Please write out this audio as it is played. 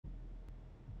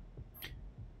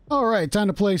All right, time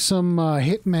to play some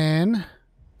Hitman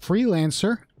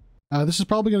Freelancer. This is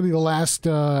probably going to be the last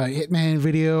Hitman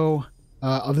video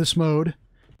of this mode,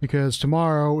 because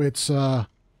tomorrow it's going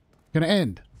to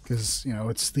end. Because, you know,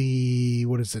 it's the,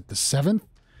 what is it, the 7th?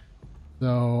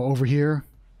 So, over here.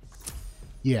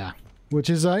 Yeah. Which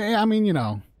is, I mean, you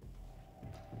know.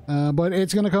 But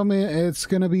it's going to come in, it's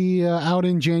going to be out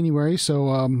in January,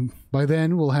 so by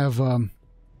then we'll have,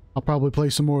 I'll probably play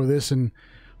some more of this and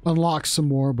unlock some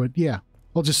more, but yeah,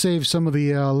 I'll just save some of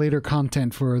the later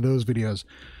content for those videos.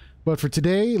 But for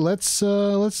today, let's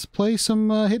play some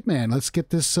Hitman. Let's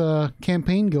get this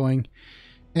campaign going.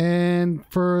 And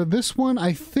for this one,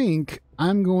 I think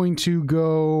I'm going to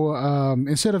go,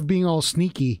 instead of being all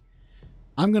sneaky,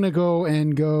 I'm going to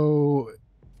go,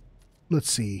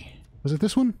 let's see, was it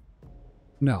this one?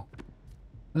 No.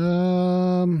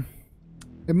 It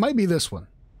might be this one.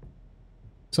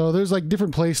 So there's like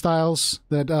different play styles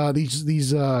that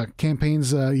these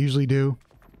campaigns usually do.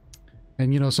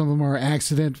 And, you know, some of them are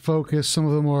accident focused, some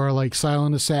of them are like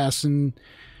silent assassin.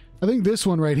 I think this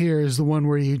one right here is the one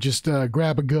where you just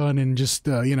grab a gun and just,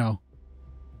 you know,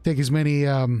 take as many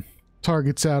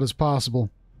targets out as possible.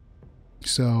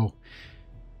 So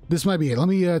this might be it. Let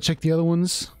me check the other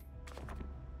ones.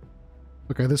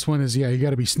 Okay, this one is, yeah, you got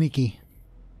to be sneaky.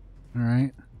 All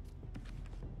right.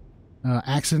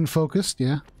 Accident focused,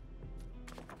 yeah.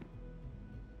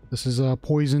 This is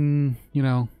poison, you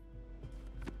know.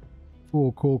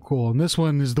 Cool, cool, cool. And this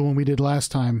one is the one we did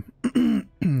last time.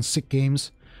 Sick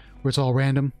games, where it's all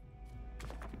random.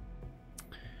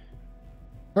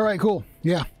 Alright, cool.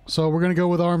 Yeah, so we're gonna go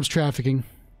with arms trafficking.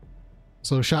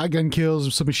 So shotgun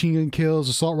kills, submachine gun kills,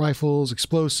 assault rifles,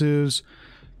 explosives,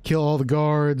 kill all the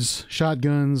guards,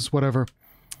 shotguns, whatever.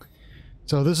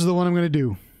 So this is the one I'm gonna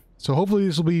do. So hopefully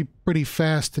this will be pretty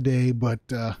fast today, but,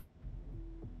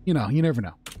 you know, you never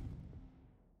know.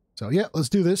 So yeah, let's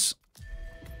do this.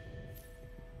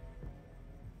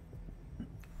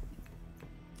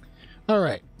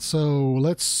 Alright, so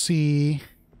let's see.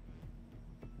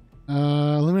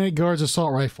 Eliminate guards,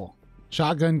 assault rifle.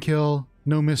 Shotgun kill,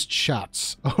 no missed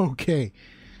shots. Okay.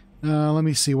 Let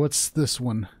me see, what's this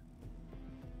one?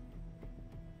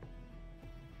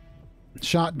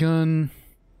 Shotgun...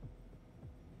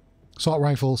 assault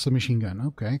rifle, submachine gun.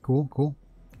 Okay, cool, cool.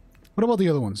 What about the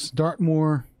other ones?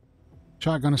 Dartmoor,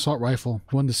 shotgun, assault rifle,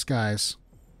 one disguise.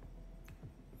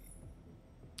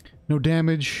 No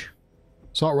damage,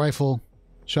 assault rifle,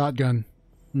 shotgun.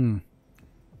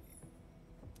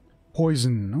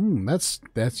 Poison.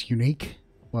 That's unique,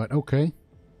 but okay.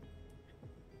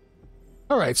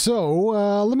 All right,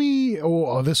 so let me.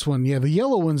 Oh, this one. Yeah, the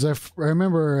yellow ones. I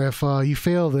remember if you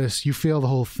fail this, you fail the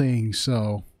whole thing.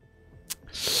 So.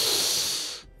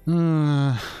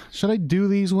 Should I do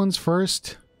these ones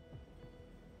first?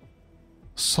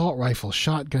 Assault rifle,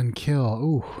 shotgun kill.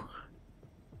 Ooh.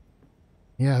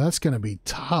 Yeah, that's gonna be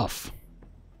tough.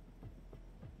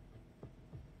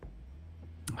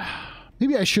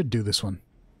 Maybe I should do this one.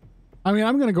 I mean,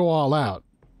 I'm gonna go all out.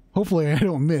 Hopefully I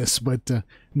don't miss, but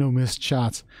no missed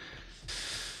shots.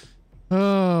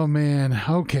 Oh, man.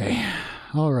 Okay.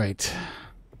 All right.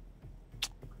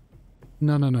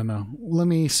 No. Let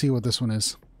me see what this one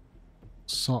is.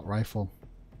 Assault rifle.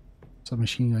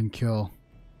 Submachine gun kill.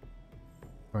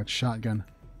 Alright, shotgun.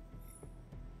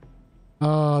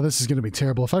 Oh, this is going to be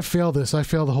terrible. If I fail this, I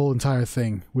fail the whole entire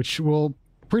thing, which will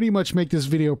pretty much make this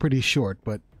video pretty short,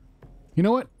 but you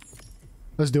know what?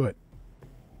 Let's do it.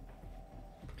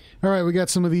 Alright, we got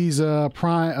some of these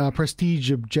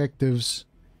prestige objectives.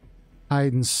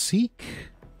 Hide and seek.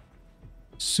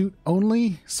 Suit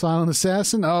only. Silent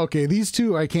assassin. Oh, okay, these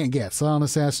two I can't get. Silent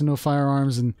assassin, no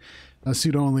firearms, and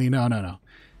suit only. No.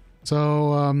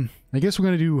 So, I guess we're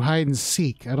going to do hide and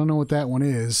seek. I don't know what that one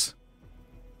is.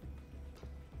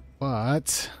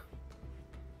 But...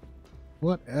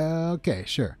 what? Okay,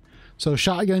 sure. So,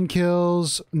 shotgun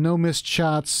kills, no missed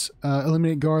shots,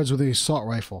 eliminate guards with a assault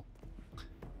rifle.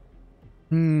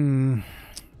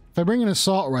 If I bring an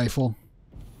assault rifle,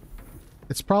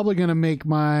 it's probably going to make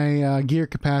my gear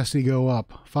capacity go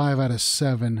up. 5 out of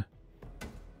 7.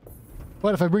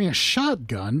 But if I bring a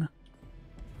shotgun...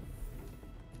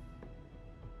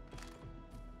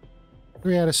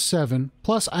 3 out of 7.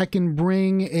 Plus, I can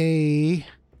bring a...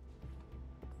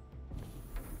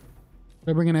 Did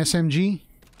I bring an SMG?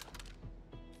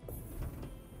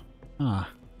 Ah.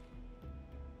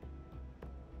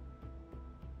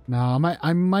 No,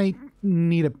 I might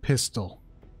need a pistol.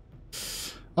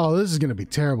 Oh, this is gonna be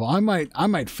terrible. I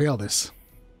might fail this.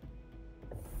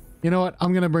 You know what?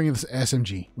 I'm gonna bring this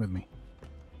SMG with me.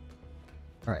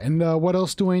 All right, and what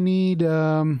else do I need?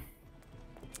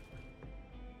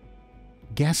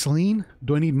 gasoline?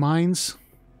 Do I need mines?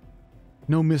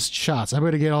 No missed shots. I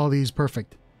better get all these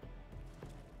perfect.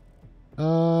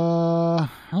 I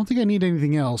don't think I need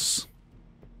anything else.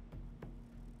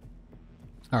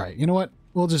 Alright, you know what?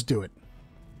 We'll just do it.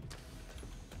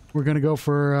 We're gonna go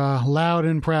for loud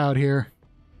and proud here.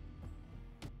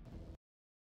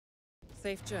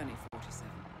 Safe journey,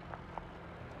 47.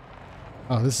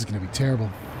 Oh, this is gonna be terrible.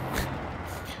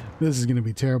 This is gonna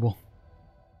be terrible.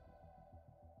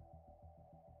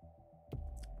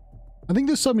 I think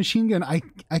this submachine gun, I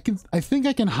think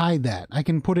I can hide that. I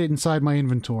can put it inside my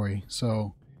inventory,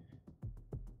 so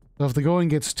if the going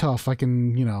gets tough, I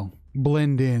can, you know,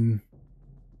 blend in.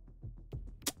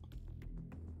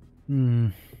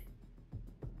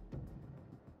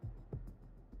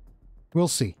 We'll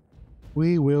see.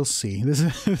 We will see.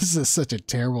 This is such a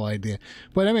terrible idea.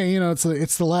 But I mean, you know,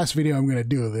 it's the last video I'm gonna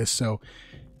do of this, so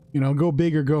you know, go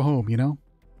big or go home, you know?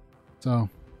 So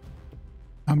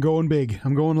I'm going big.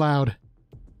 I'm going loud.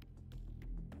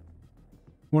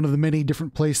 One of the many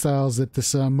different playstyles that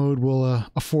this mode will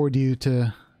afford you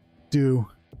to do.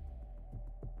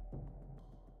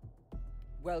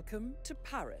 Welcome to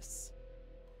Paris.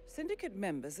 Syndicate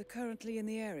members are currently in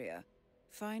the area.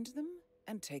 Find them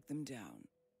and take them down.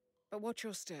 But watch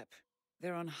your step.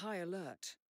 They're on high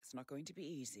alert. It's not going to be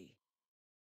easy.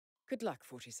 Good luck,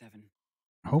 47.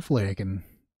 Hopefully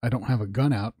I don't have a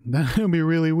gun out. That would be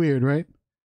really weird, right?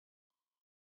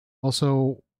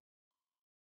 Also,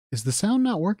 is the sound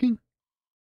not working?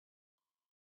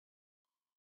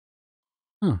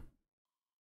 Huh.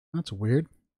 That's weird.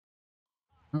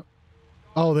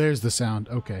 Oh, there's the sound.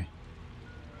 Okay.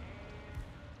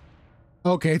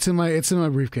 Okay, it's in my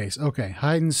briefcase. Okay,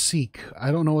 hide and seek.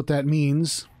 I don't know what that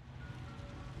means.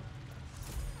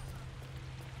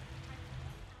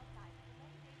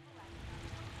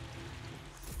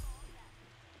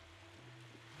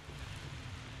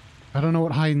 I don't know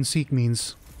what hide and seek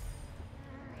means.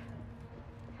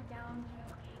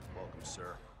 Welcome,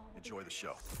 sir. Enjoy the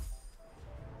show.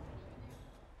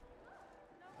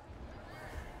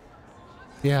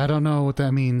 Yeah, I don't know what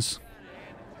that means.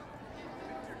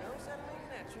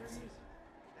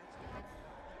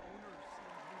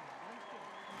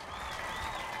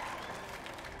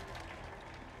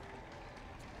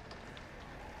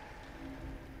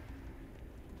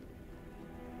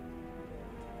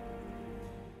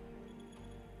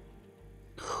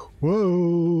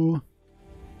 Whoa.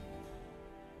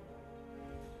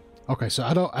 Okay, so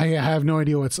I have no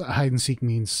idea what hide and seek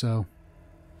means, so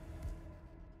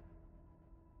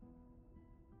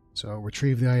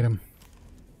retrieve the item.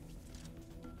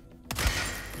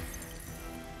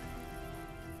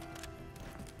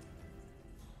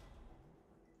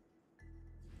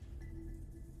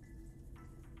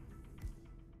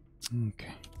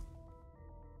 Okay.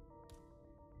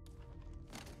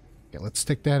 Okay, let's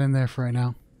stick that in there for right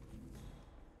now.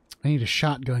 I need a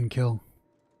shotgun kill.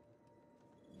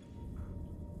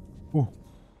 Ooh.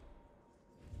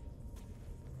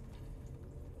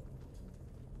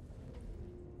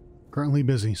 Currently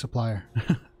busy, supplier.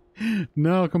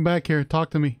 No, come back here.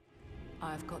 Talk to me.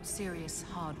 I've got serious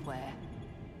hardware.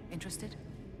 Interested?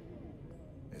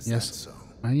 Is Yes, that so?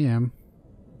 I am.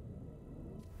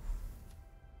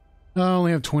 I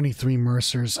only have 23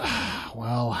 Mercers.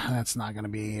 Well, that's not going to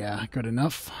be good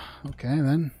enough. Okay,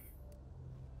 then.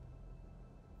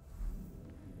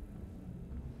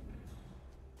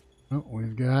 Oh,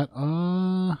 we've got,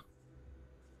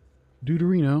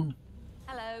 Deuterino.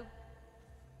 Hello.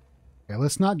 Okay,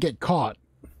 let's not get caught.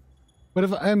 But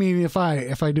if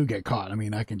I do get caught, I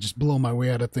mean, I can just blow my way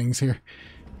out of things here.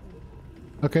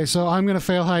 Okay, so I'm gonna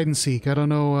fail hide and seek. I don't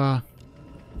know,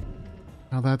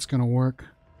 how that's gonna work.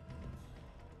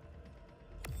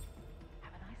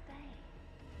 Have a nice day.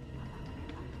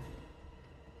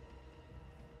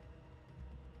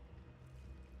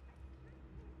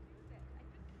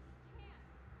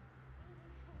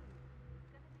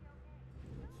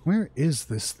 Where is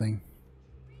this thing?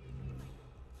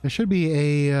 There should be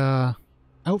a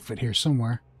outfit here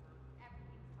somewhere.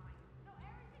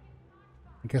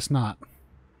 I guess not.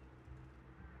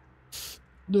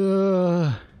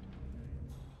 Oh,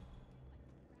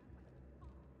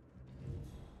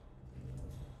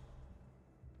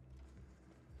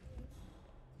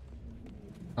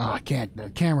 I can't. The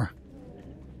camera.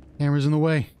 Camera's in the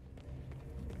way.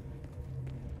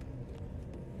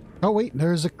 Oh, wait.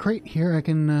 There's a crate here. I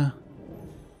can...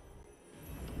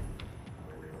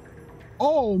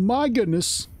 Oh, my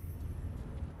goodness.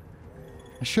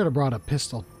 I should have brought a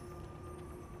pistol.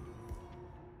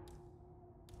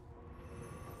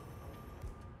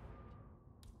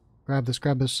 Grab this,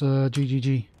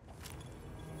 GGG.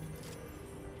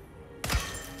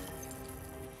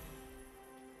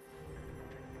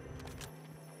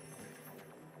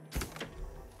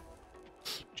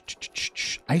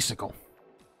 Icicle.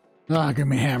 Ah, give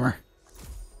me a hammer.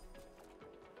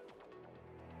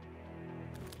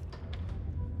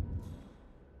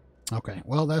 Okay,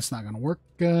 well, that's not gonna work.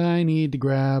 I need to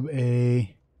grab an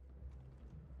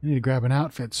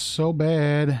outfit so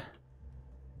bad.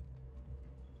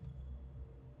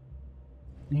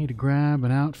 Need to grab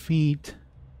an outfit.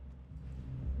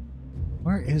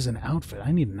 Where is an outfit?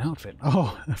 I need an outfit.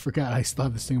 Oh, I forgot. I still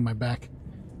have this thing on my back.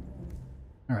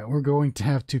 All right, we're going to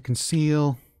have to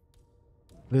conceal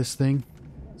this thing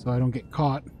so I don't get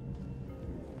caught.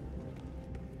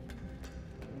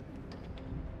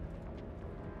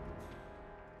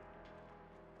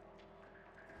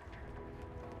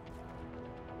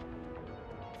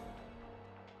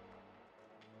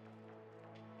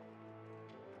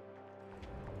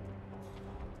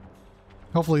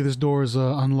 Hopefully this door is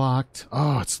unlocked.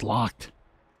 Oh, it's locked.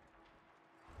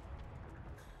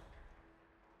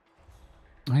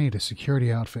 I need a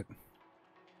security outfit.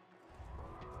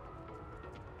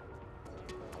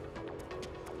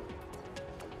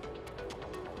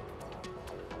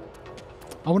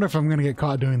 I wonder if I'm going to get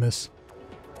caught doing this.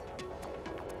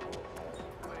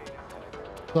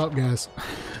 What's up, guys?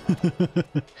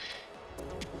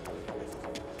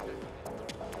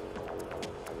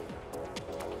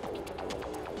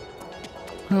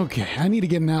 Okay, I need to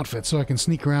get an outfit so I can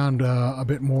sneak around a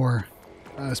bit more,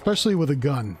 especially with a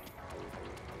gun.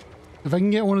 If I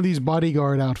can get one of these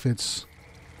bodyguard outfits,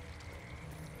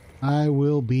 I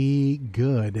will be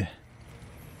good.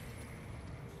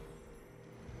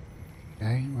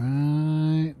 Okay,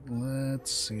 right,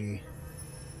 let's see.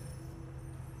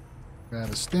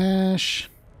 Grab a stash.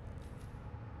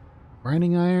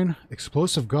 Grinding iron,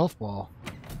 explosive golf ball.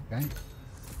 Okay,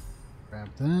 grab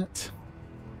that.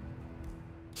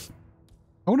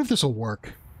 I wonder if this will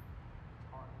work.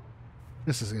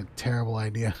 This is a terrible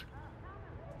idea.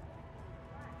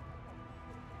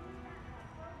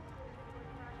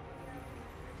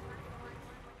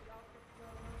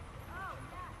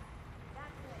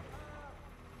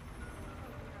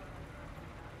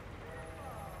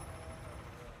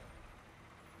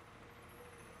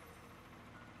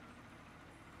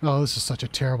 Oh, this is such a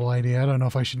terrible idea. I don't know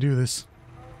if I should do this.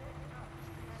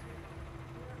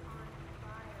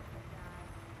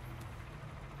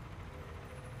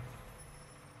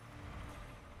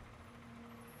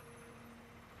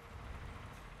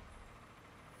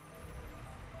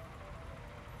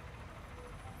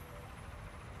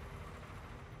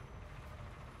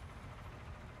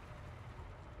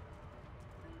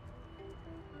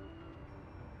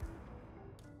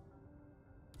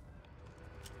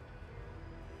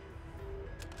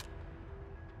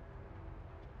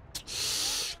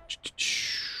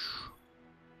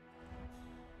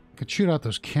 Could shoot out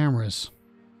those cameras.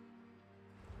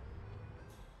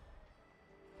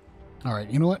 All right,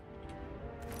 you know what?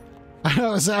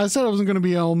 I said I wasn't going to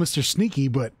be all Mr. Sneaky,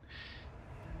 but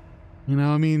you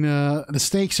know, I mean, the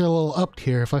stakes are a little upped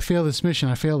here. If I fail this mission,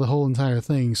 I fail the whole entire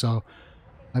thing. So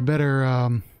I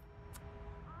better.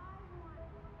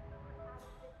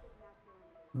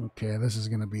 Okay, this is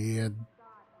going to be a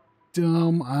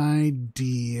dumb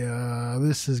idea.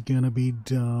 This is going to be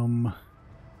dumb.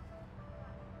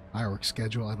 Fireworks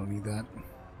schedule, I don't need that.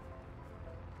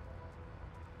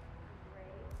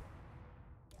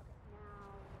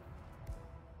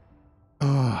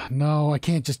 No, I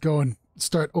can't just go and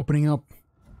start opening up.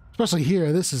 Especially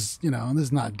here, this is, you know, this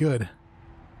is not good.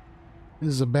 This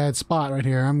is a bad spot right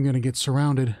here. I'm gonna get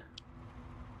surrounded.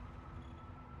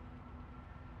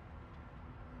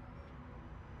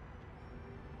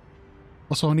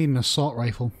 Also, I need an assault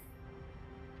rifle.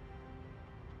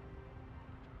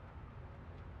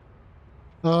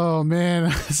 Oh man,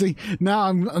 see, now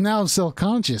I'm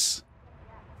self-conscious.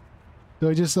 Do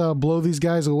I just blow these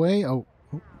guys away? Oh,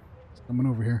 it's coming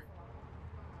over here.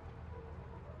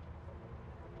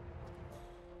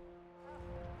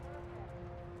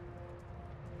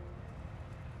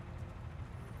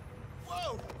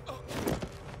 Whoa!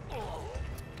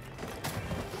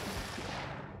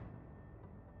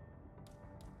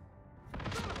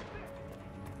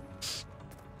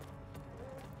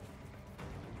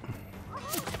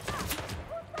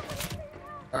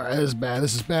 All right, this is bad.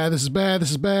 This is bad. This is bad.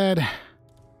 This is bad.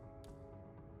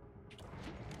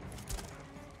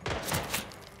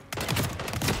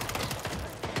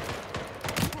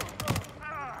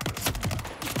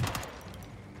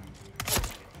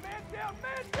 Man down!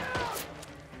 Man down!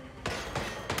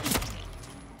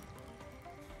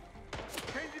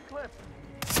 Changing clip.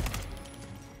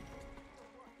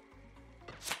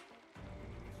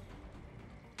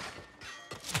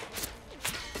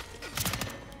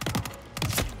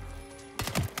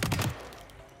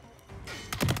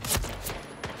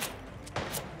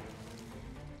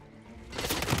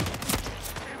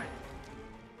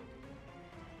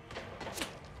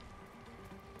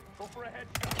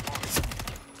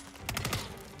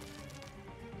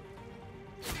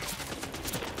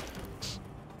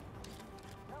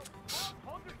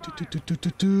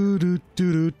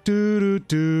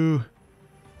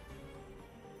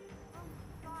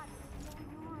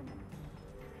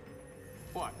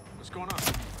 What? What's going on?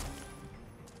 He's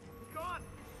gone!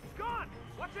 He's gone!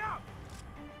 Watch out!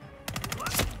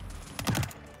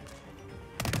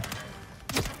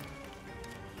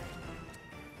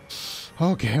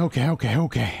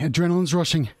 Okay. Adrenaline's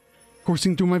rushing,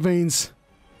 coursing through my veins.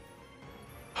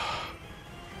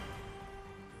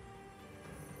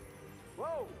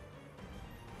 Whoa!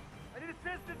 I need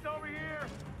assistance over here!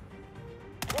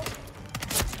 Whoa!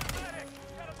 Medic!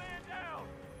 Got a man down!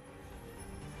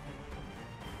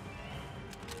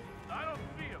 I don't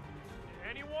see him.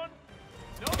 Anyone?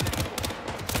 No visual.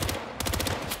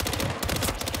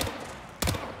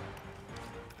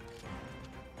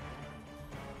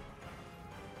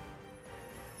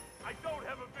 I don't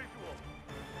have a visual.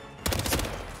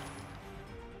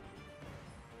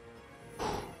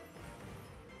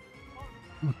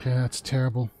 Okay, that's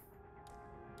terrible.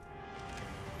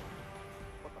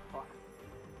 What the fuck?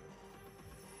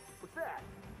 What's that?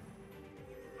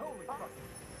 Holy fuck!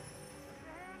 Get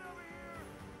a hand over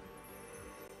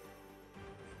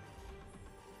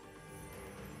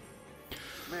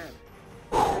here! Man,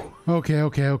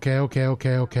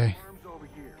 Okay. arms over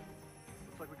here.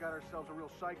 Looks like we got ourselves a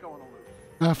real psycho on the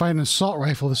loose. If I had an assault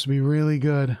rifle, this would be really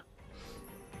good.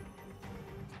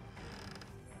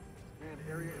 Man,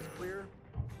 area is clear.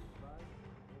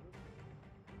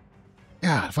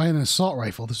 Yeah, if I had an assault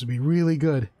rifle, this would be really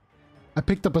good. I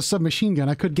picked up a submachine gun.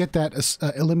 I could get that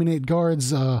eliminate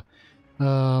guards. Oh,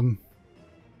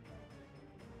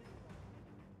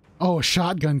 a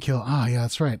shotgun kill. Ah, yeah,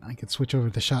 that's right. I could switch over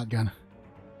to the shotgun.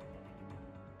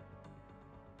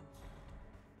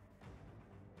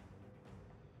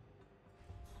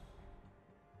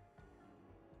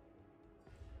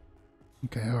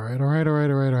 Okay, all right.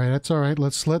 That's all right.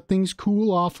 Let's let things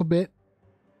cool off a bit.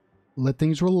 Let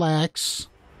things relax.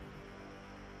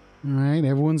 All right,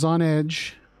 everyone's on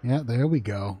edge. Yeah, there we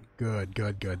go. Good.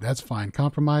 That's fine.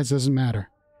 Compromise doesn't matter.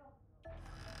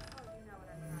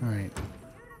 All right.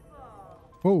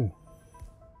 Whoa.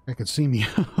 I could see me.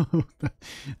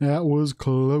 That was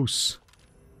close.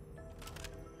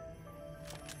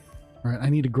 All right, I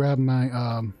need to grab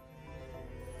my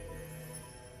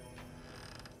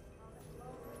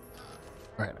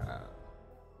Right.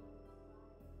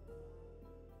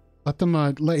 Let them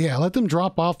let them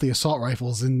drop off the assault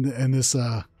rifles in this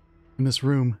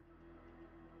room.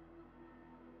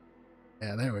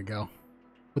 Yeah, there we go.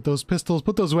 Put those pistols,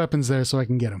 put those weapons there so I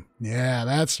can get them. Yeah,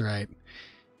 that's right.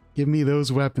 Give me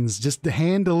those weapons. Just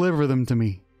hand deliver them to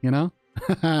me, you know?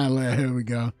 There we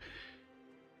go.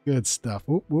 Good stuff.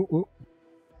 Whoop, whoop, whoop.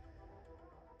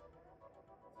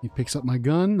 He picks up my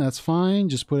gun. That's fine.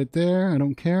 Just put it there. I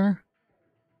don't care.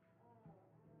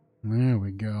 There we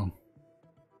go.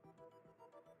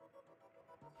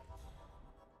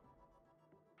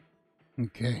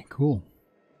 Okay, cool.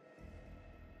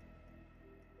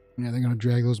 Yeah, they're gonna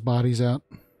drag those bodies out.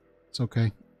 It's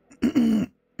okay.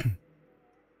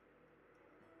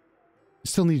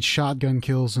 Still need shotgun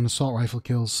kills and assault rifle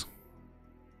kills.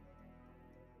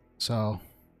 So,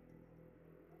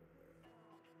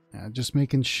 yeah, just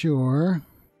making sure.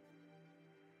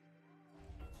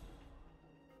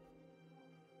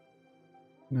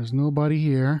 There's nobody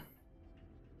here.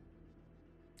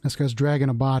 This guy's dragging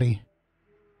a body.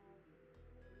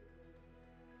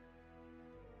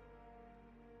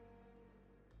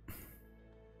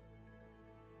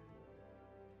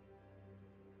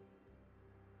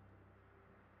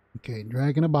 Okay,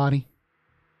 dragging a body.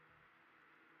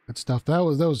 Good stuff. That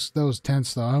was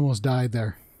tense though. I almost died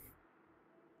there.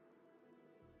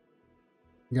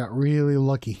 Got really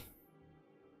lucky.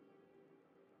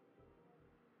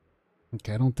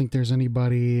 Okay, I don't think there's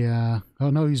anybody. Oh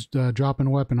no, he's dropping a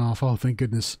weapon off. Oh, thank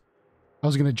goodness. I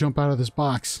was gonna jump out of this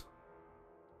box.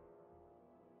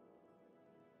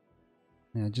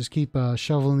 Yeah, just keep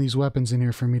shoveling these weapons in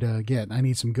here for me to get. I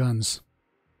need some guns.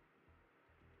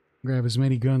 Grab as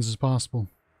many guns as possible.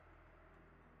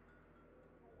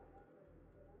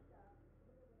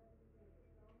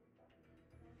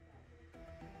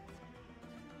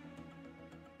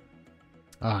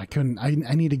 I couldn't. I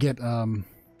need to get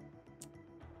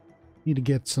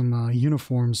some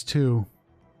uniforms too.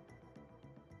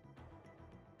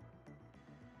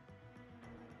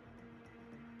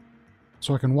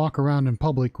 So I can walk around in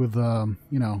public with you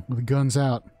know, with guns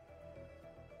out.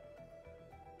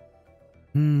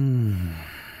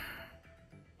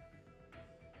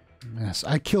 Yes,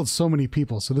 I killed so many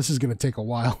people, so this is gonna take a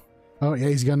while. Oh yeah,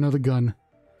 he's got another gun.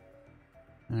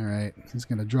 Alright, he's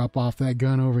gonna drop off that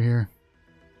gun over here.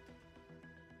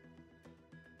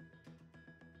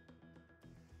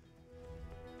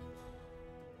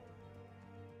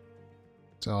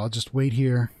 So I'll just wait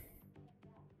here.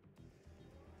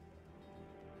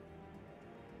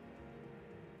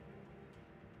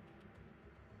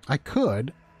 I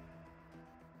could.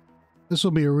 This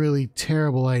will be a really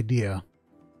terrible idea.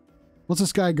 Once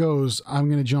this guy goes, I'm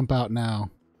going to jump out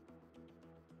now.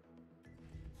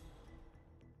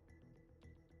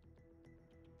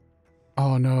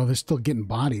 Oh no, they're still getting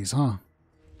bodies, huh?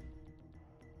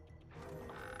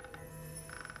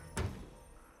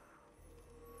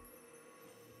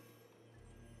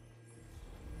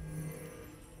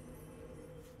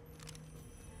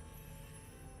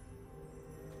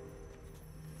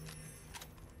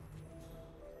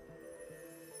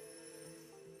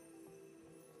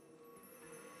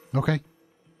 Okay.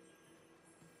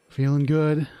 Feeling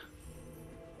good.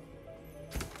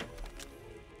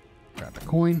 Grab the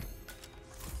coin.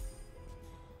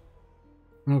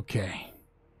 Okay.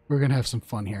 We're gonna have some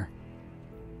fun here.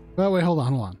 Oh, wait, hold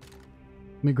on. Let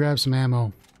me grab some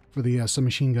ammo for the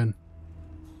submachine gun.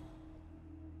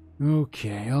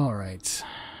 Okay, alright.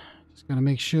 Just gotta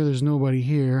make sure there's nobody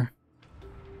here.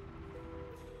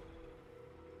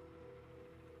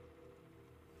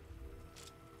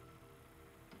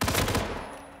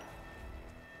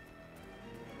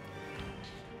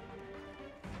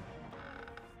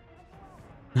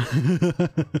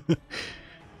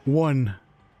 One.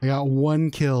 I got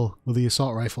one kill with the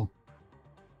assault rifle.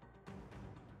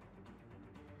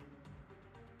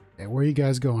 Okay, where are you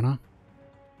guys going, huh?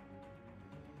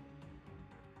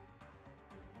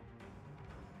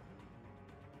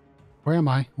 Where am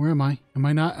I? Where am I? Am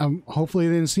I not? Hopefully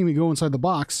they didn't see me go inside the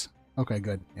box. Okay,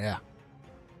 good. Yeah.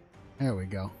 There we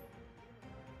go.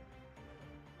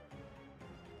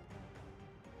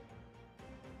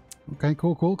 Okay,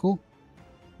 cool, cool, cool.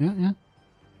 Yeah, yeah.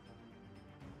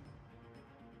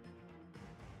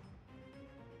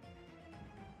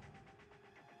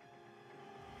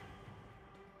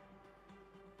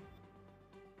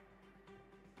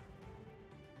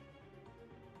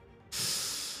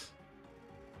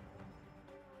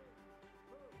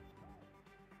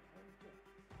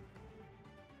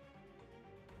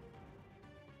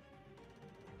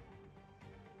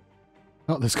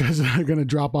 Oh, this guy's gonna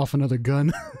drop off another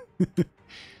gun.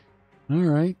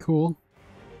 Alright, cool.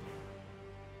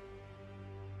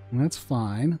 That's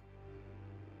fine.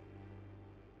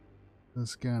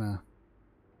 Just gonna...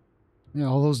 Yeah,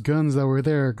 all those guns that were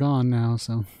there are gone now,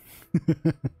 so...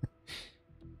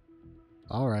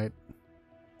 Alright.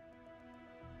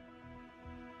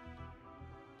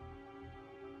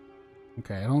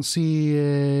 Okay, I don't see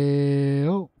a...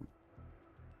 Oh.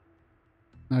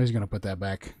 Now he's gonna put that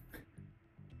back.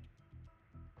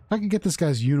 If I could get this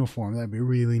guy's uniform, that'd be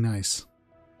really nice.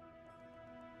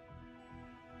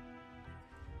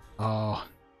 Oh.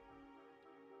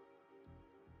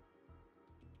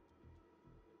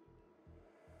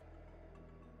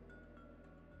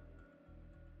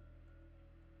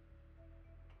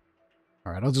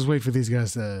 Alright, I'll just wait for these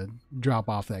guys to drop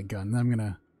off that gun. Then I'm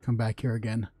gonna come back here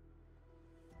again.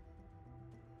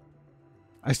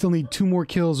 I still need 2 more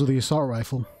kills with the assault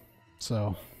rifle,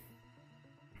 so...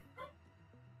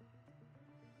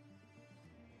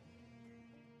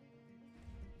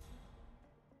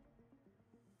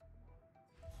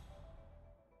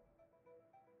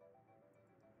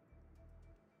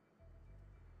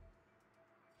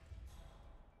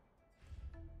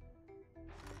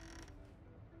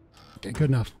 Okay,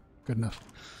 good enough. Good enough.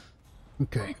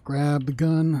 Okay, grab the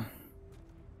gun.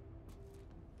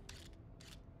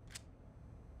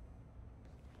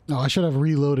 Oh, I should have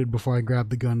reloaded before I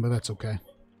grabbed the gun, but that's okay.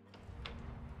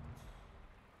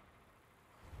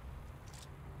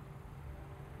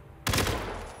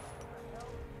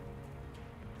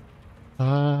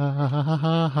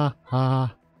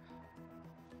 Ha.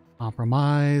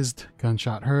 Compromised.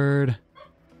 Gunshot heard.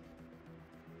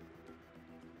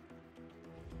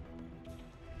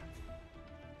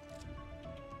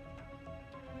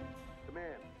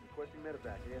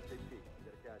 medevac ASAP. Get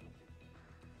a casualty.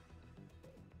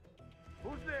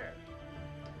 Who's there?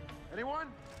 Anyone?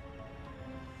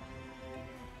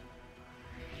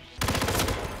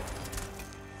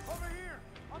 Over here!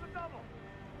 On the double!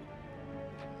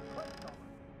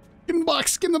 Get in the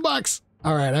box! Get in the box!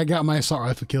 Alright, I got my assault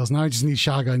rifle kills. Now I just need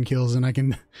shotgun kills and I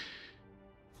can...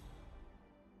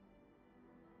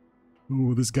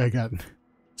 Ooh, this guy got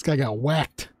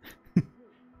whacked.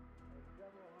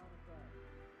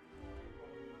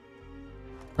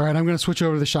 Alright, I'm gonna switch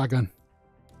over to the shotgun.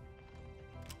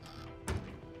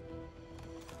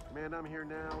 Command, I'm here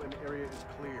now and the area is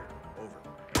clear. Over.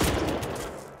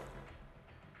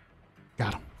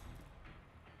 Got him.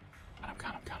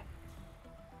 Got him.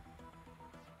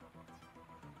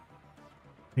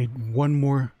 Need one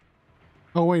more.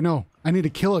 Oh, wait, no. I need to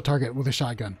kill a target with a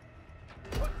shotgun.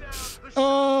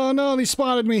 Oh, no, they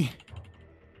spotted me.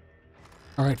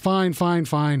 All right, fine, fine,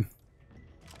 fine.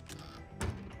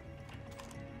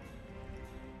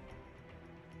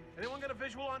 Anyone got a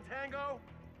visual on Tango?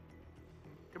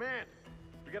 Command,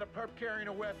 we got a perp carrying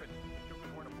a weapon. Duke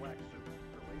is wearing a black suit.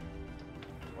 Related?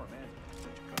 Poor man.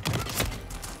 Such a cut.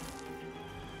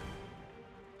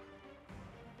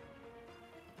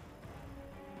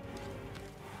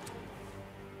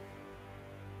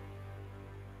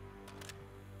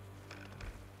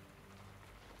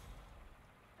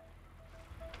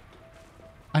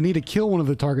 I need to kill one of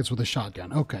the targets with a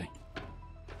shotgun. Okay.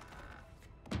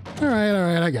 All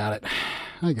right, I got it.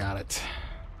 I got it.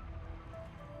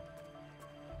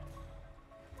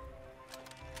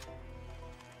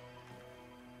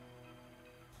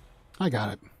 I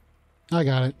got it. I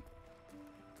got it.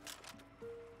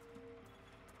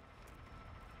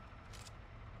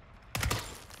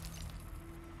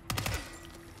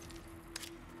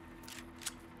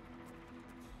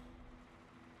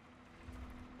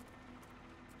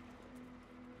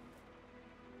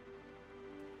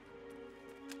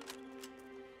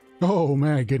 Oh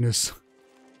my goodness.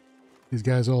 These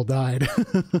guys all died.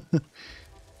 I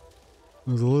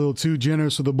was a little too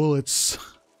generous with the bullets.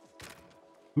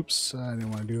 Oops, I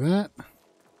didn't want to do that.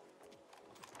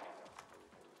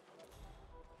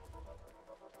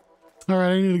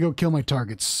 Alright, I need to go kill my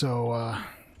targets, so,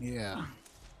 yeah.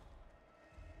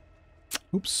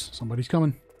 Oops, somebody's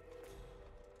coming.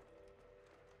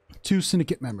 2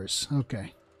 syndicate members,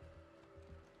 okay.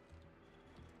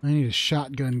 I need a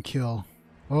shotgun kill.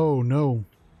 Oh, no.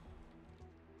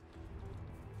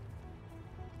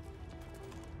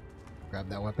 Grab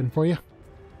that weapon for you.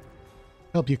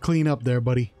 Help you clean up there,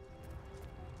 buddy.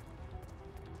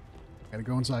 Gotta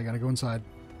go inside, gotta go inside.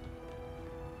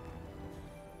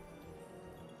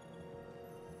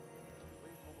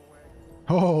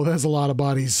 Oh, that's a lot of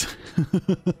bodies.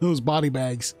 Those body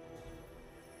bags.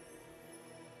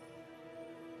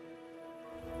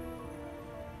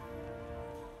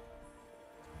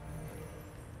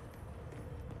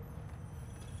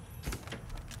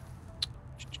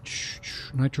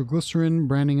 Nitroglycerin,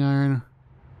 branding iron.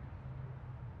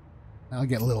 I'll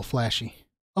get a little flashy.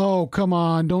 Oh, come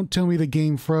on. Don't tell me the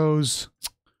game froze.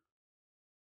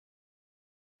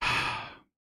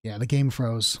 Yeah, the game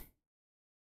froze.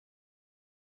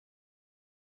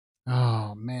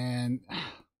 Oh, man.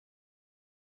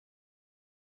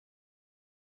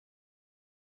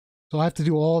 So I have to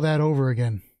do all that over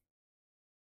again.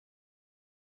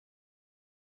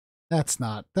 That's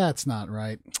not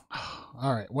right.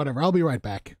 All right, whatever. I'll be right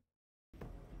back.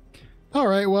 All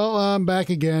right, well, I'm back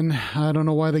again. I don't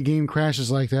know why the game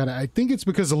crashes like that. I think it's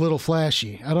because a little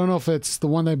flashy. I don't know if it's the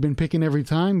one I've been picking every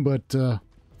time, but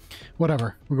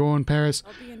whatever. We're going Paris.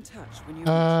 I'll be in touch when you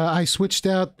I switched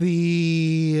out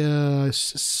the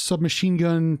submachine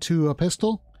gun to a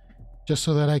pistol just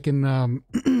so that I can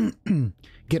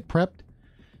get prepped.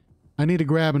 I need to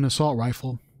grab an assault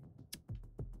rifle.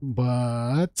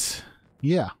 But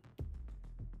yeah.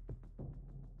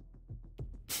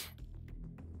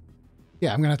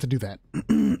 Yeah, I'm gonna have to do that.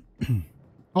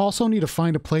 Also need to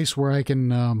find a place where I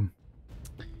can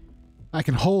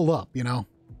hole up, you know.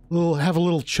 Have a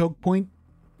little choke point.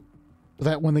 So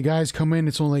that when the guys come in,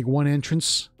 it's only like one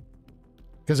entrance.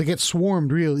 Because it gets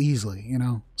swarmed real easily, you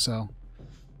know. So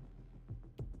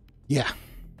yeah.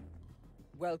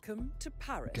 Welcome to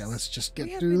Paris. Okay, let's just We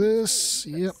get have through been this.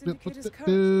 informed that Yep. Syndicate is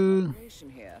currently in operation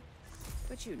here,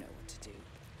 but you know what to do.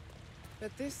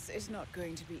 But this is not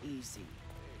going to be easy.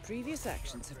 Previous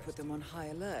actions have put them on high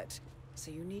alert, so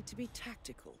you need to be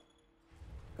tactical.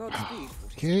 Godspeed.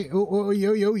 Okay. Oh,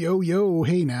 yo.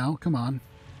 Hey now, come on.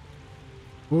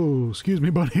 Whoa, excuse me,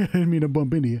 buddy. I didn't mean to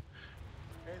bump into you.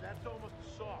 Hey, that's almost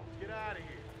assault. Get out of here.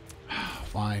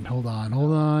 Fine, hold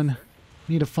on.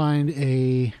 Need to find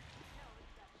a...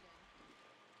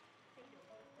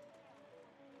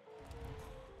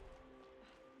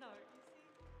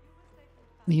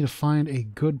 Need to find a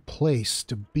good place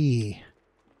to be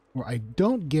where I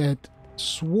don't get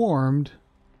swarmed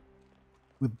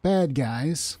with bad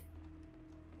guys.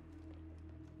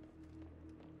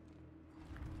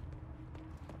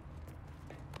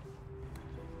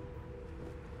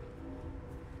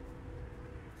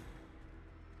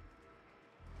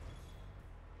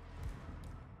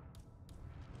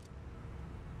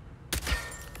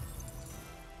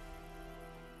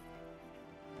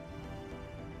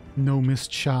 No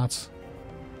missed shots.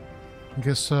 I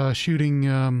guess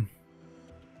shooting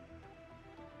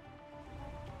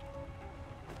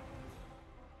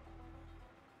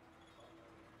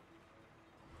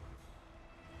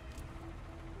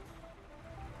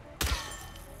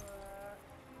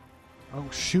Oh,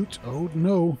 shoot. Oh,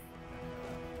 no.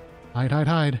 Hide, hide,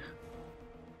 hide.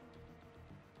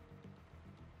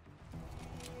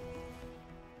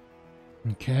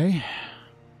 Okay.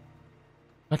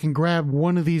 I can grab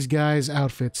one of these guys'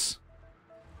 outfits.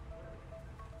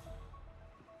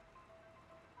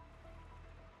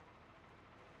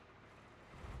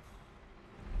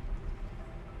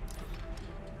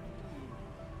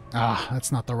 Ah,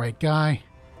 that's not the right guy.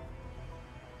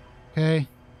 Okay.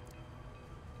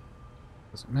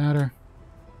 Doesn't matter.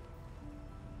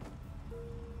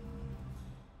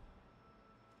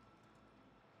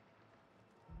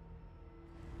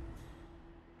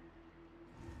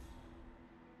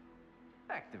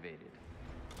 Activated.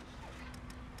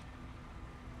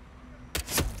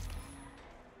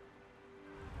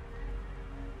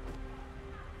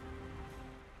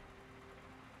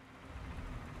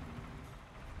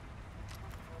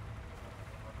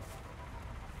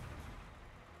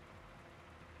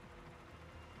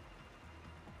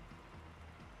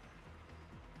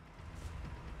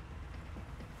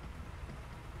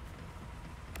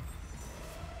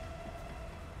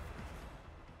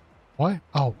 What?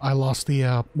 Oh, I lost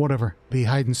the, whatever. The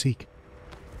hide and seek.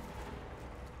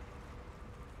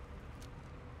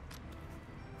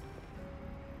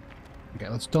 Okay,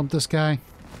 let's dump this guy.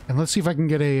 And let's see if I can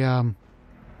get a,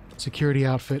 security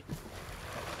outfit.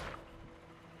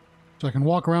 So I can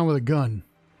walk around with a gun.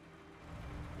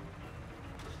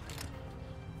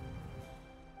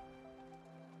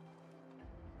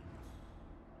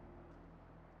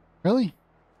 Really?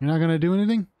 You're not gonna do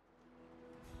anything?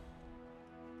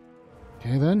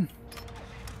 Okay, then.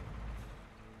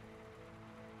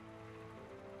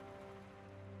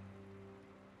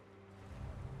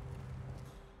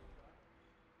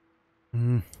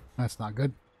 That's not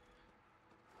good.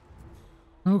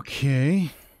 Okay.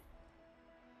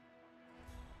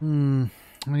 I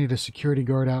need a security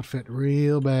guard outfit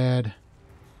real bad.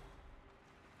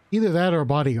 Either that or a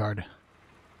bodyguard.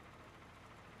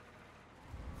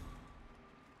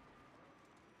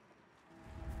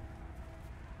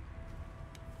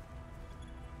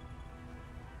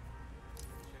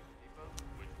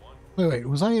 Wait,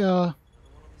 was I, No need.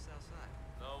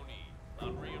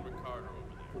 Henri and Ricardo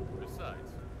over there. Besides,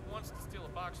 who wants to steal a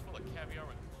box full of caviar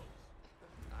and clothes?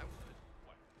 I would.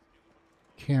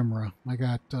 camera. I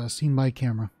got, seen by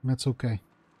camera. That's okay.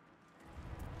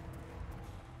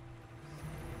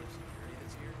 Security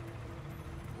that's here.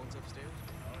 One's upstairs.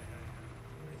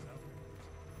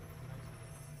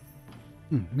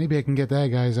 Maybe I can get that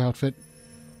guy's outfit.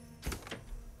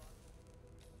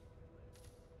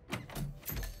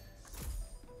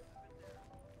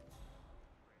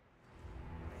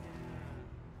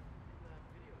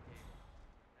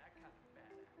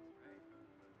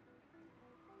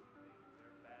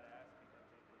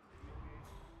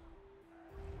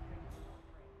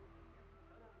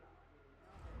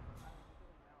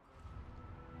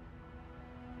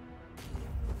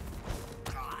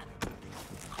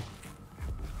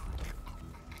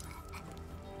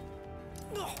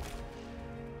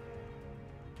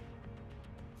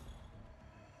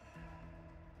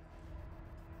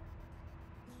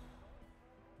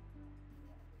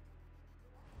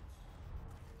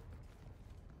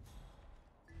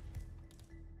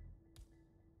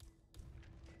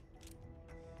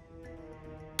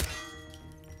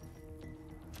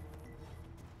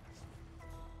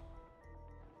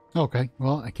 Okay,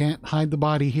 well, I can't hide the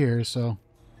body here, so... How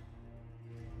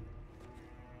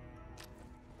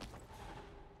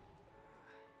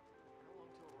long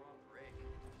till we're on break? I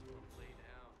just want to lay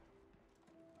down.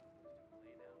 Lay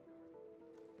down.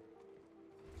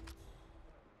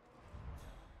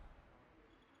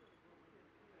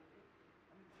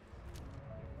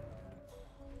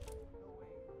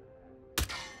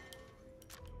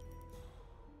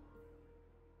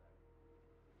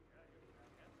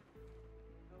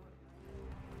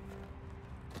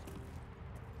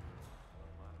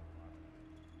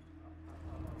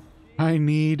 I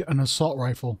need an assault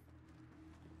rifle.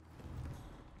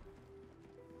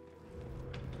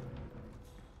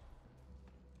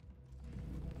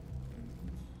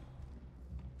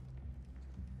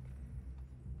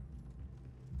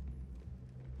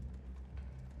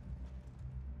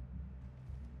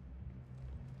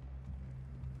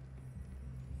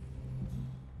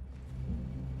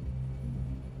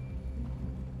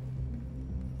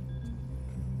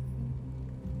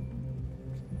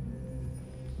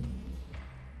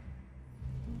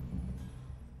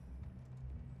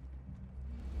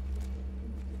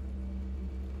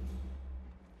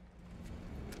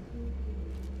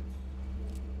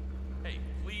 Hey,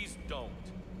 please don't.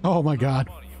 Oh my god.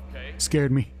 Money, okay?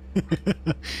 Scared me.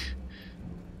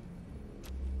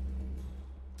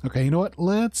 Okay, you know what?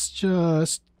 Let's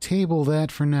just table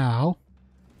that for now.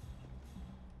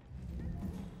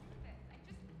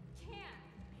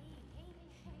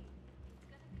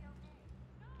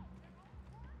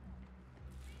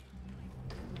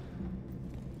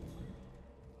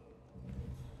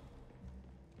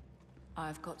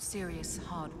 I've got serious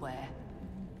hardware.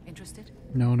 Interested?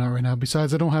 No, not right now.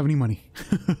 Besides, I don't have any money.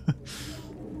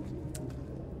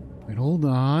 Wait, hold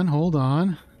on, hold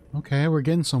on. Okay, we're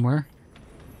getting somewhere.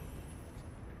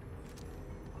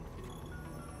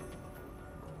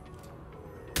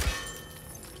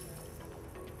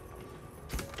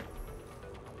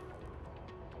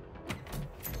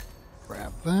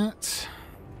 Grab that.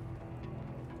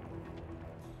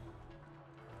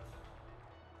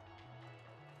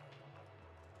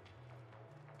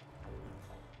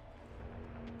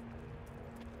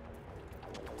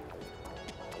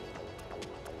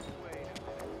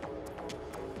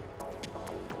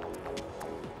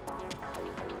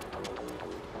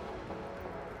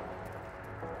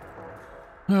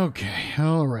 Okay,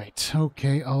 alright,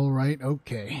 okay, alright,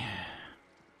 okay.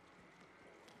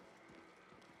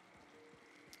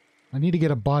 I need to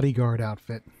get a bodyguard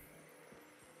outfit.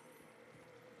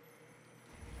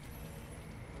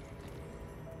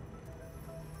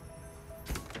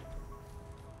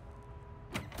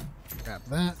 Grab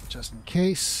that, just in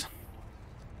case.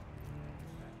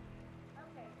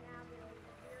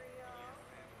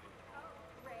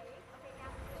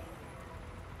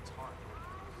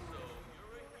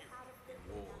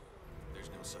 There's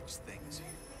no such thing as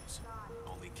heroes,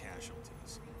 only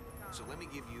casualties. So let me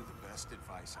give you the best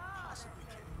advice I possibly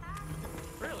can.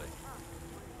 Really?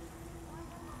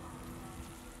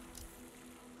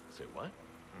 Say what?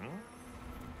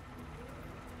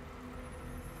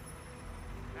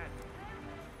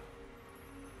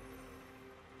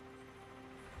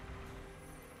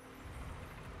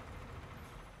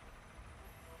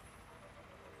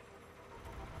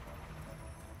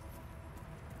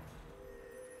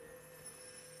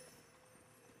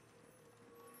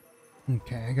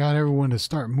 Okay, I got everyone to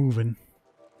start moving.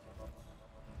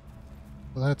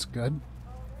 Well, that's good.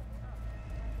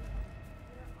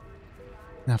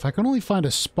 Now, if I can only find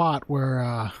a spot where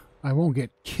I won't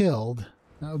get killed,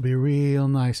 that would be real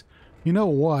nice. You know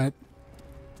what?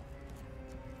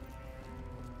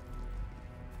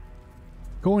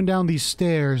 Going down these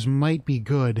stairs might be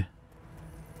good.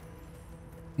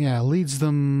 Yeah, leads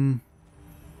them...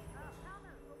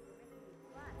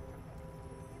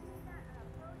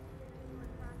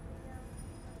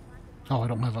 Oh, I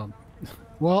don't have a...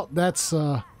 Well, that's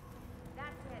a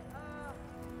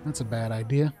bad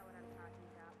idea.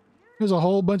 There's a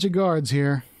whole bunch of guards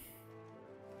here.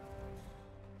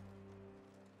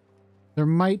 There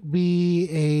might be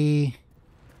a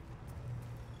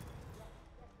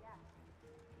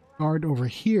guard over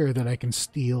here that I can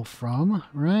steal from,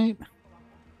 right?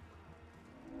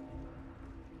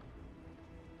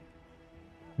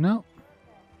 No.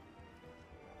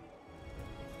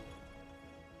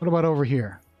 What about over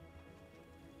here?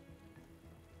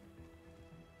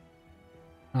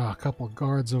 Oh, a couple of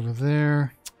guards over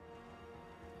there.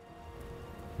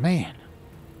 Man,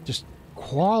 just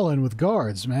quarreling with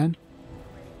guards, man.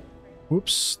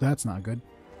 Whoops, that's not good.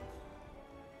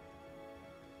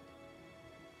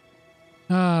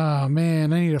 Oh,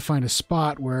 man, I need to find a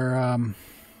spot where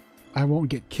I won't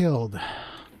get killed.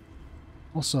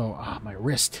 Also, my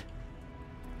wrist.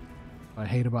 What I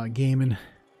hate about gaming.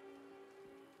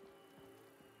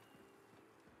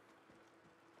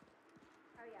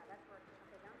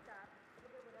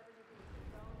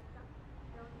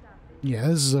 Yeah,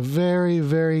 this is a very,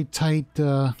 very tight,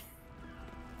 tight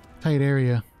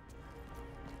area.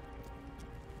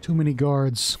 Too many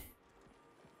guards.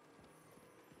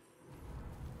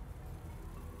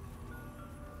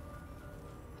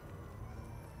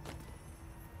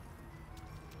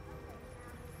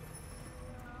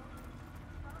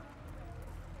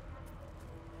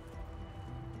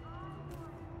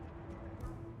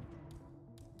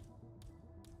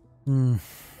 Hmm.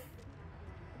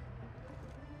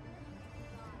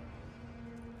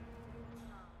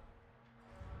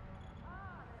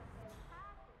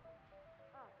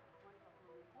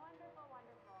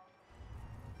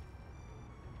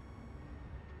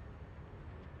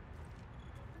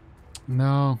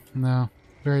 No, no.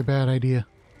 Very bad idea.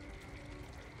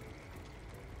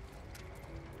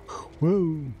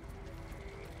 Whoa.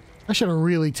 I should have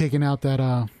really taken out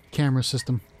that camera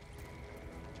system.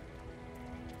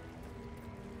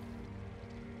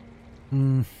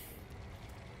 Hmm.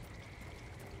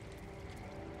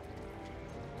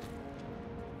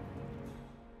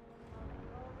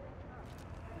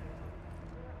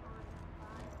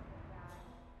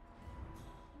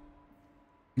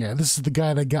 Yeah, this is the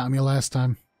guy that got me last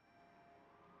time.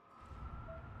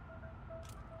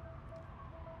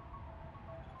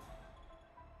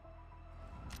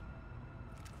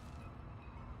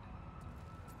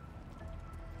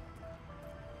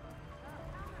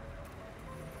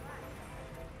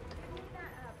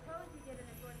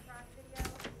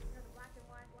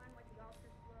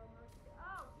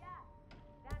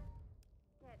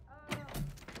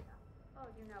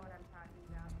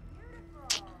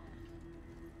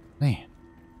 Man.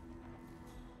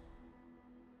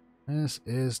 This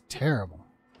is terrible.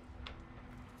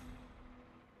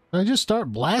 Should I just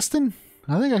start blasting?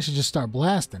 I think I should just start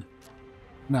blasting.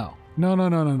 No. No, no,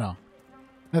 no, no, no.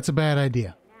 That's a bad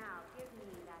idea.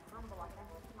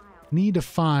 Need to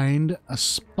find a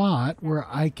spot where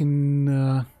I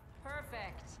can,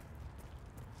 Perfect.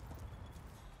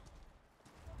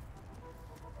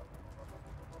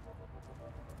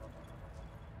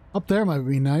 Up there might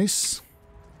be nice.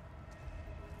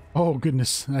 Oh,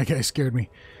 goodness. That guy scared me.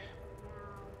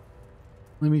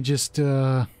 Let me just,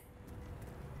 let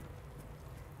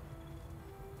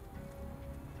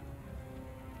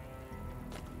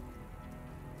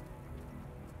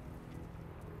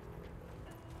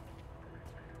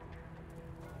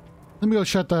me go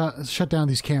shut down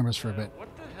these cameras for a bit. What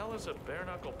the hell is a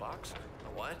bare-knuckle boxer? A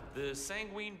what? The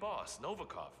sanguine boss,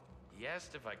 Novikov. He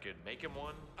asked if I could make him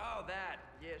one. Oh, that.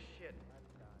 Yeah, shit.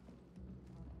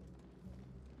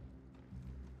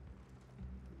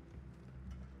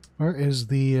 Where is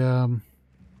the,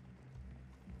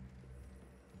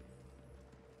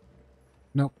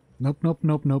 Nope. Nope, nope,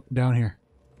 nope, nope. Down here.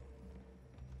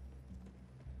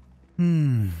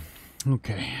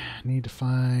 Okay. Need to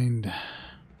find...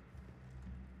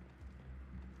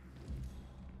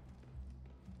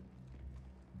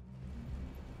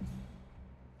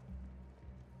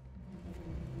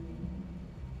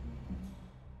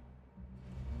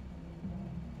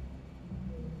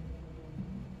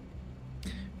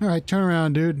 All right, turn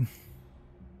around, dude.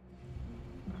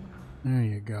 There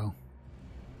you go.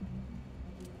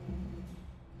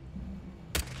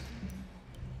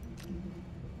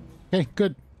 Okay,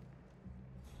 good.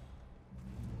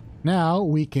 Now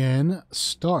we can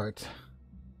start.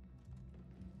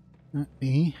 Let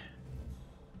me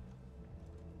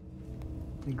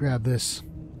grab this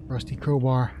rusty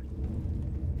crowbar.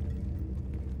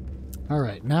 All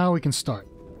right, now we can start.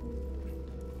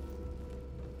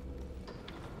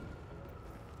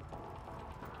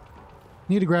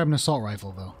 Need to grab an assault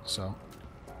rifle though, so.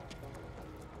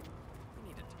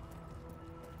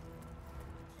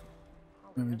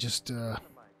 Let me just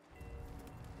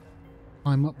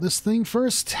climb up this thing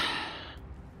first.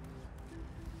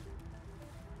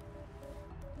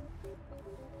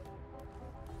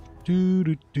 Do.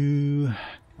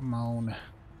 Come on.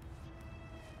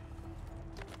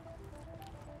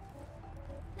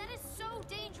 That is so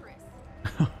dangerous.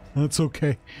 That's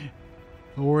okay.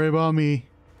 Don't worry about me.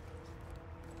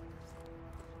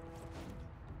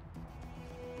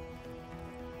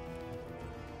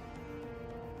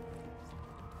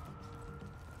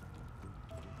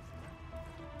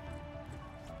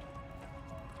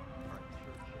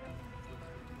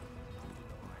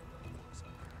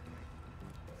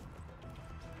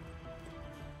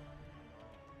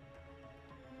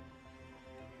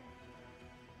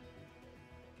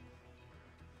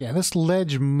 Yeah, this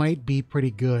ledge might be pretty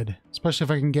good, especially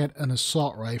if I can get an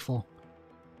assault rifle.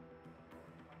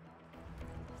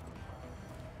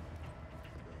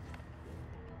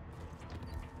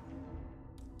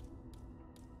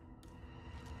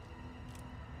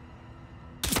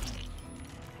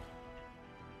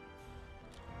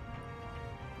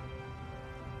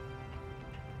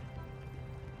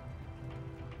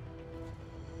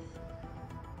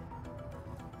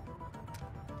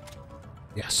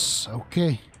 Yes,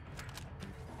 okay.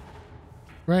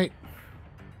 Right.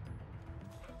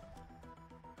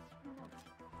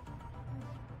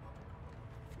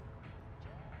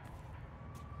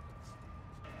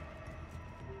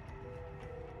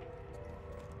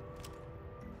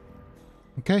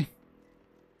 Okay.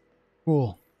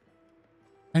 Cool.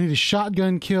 I need to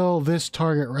shotgun kill this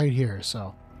target right here,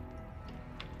 so.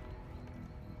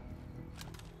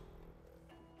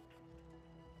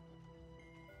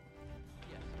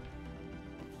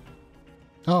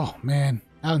 Oh, man.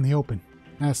 Out in the open.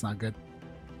 That's not good.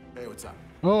 Hey, what's up?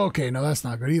 Oh, okay. No, that's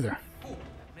not good either. Oh,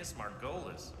 Miss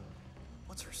Margolis.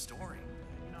 What's her story?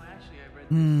 You know, actually, I read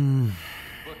this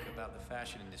book about the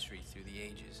fashion industry through the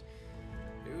ages.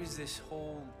 There was this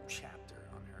whole chapter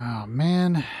on her. Oh,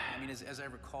 man. I mean, as I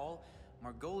recall,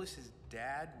 Margolis'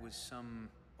 dad was some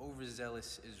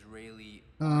overzealous Israeli.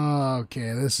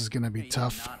 Okay, this is going to be He did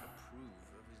tough. not approve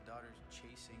of his daughter's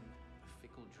chasing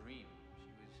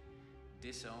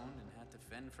disowned and had to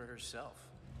fend for herself.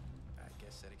 I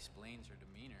guess that explains her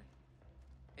demeanor.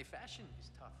 Hey, fashion is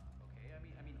tough, okay?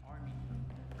 I mean, army.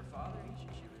 Her father, she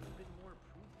should have been more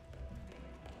approved.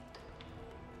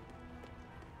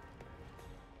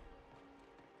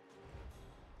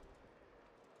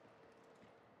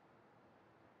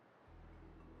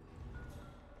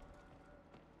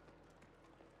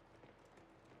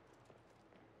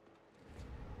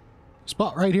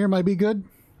 Spot right here might be good.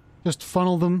 Just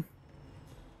funnel them.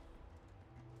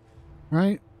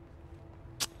 Right?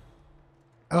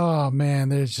 Oh man,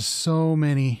 there's just so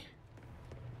many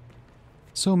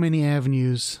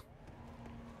avenues.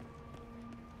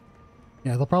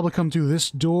 Yeah, they'll probably come through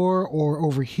this door or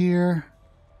over here.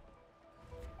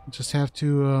 Just have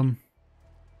to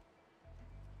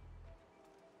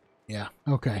yeah,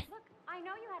 okay. Look, I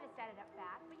know you had to set it up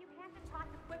fast, but you can't just toss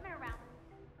equipment around.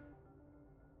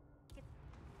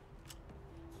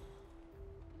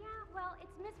 Yeah, well,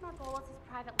 it's Miss Margolis'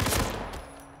 private life.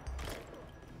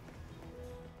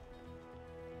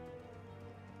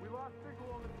 We lost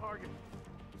visual on the target.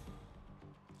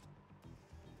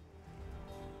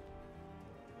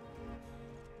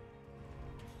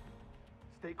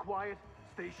 Stay quiet,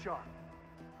 stay sharp.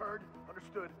 Heard?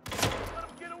 Understood. Let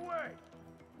him get away!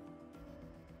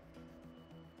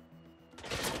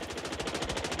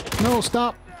 No,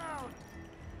 stop!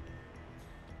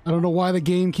 I don't know why the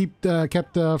game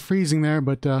kept freezing there,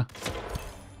 but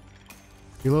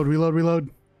reload, reload, reload.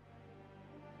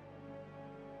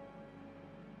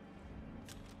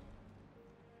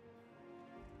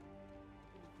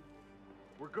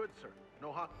 We're good, sir.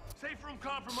 No hot. Safe room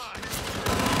compromised.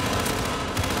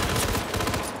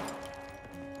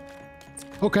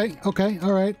 Okay, okay,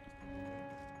 all right.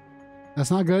 That's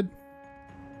not good.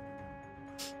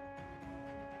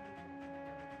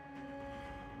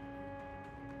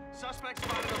 Suspect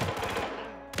spotted.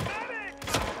 Medic!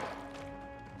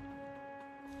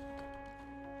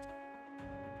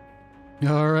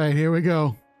 All right, here we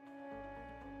go.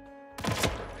 I got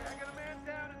a man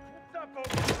down and stuff over.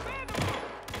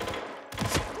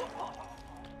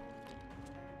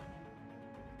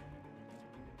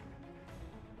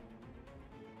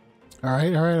 All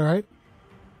right, all right, all right.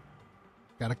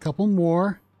 Got a couple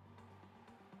more.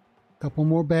 Couple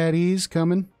more baddies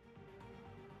coming.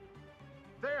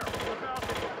 There! We're about to...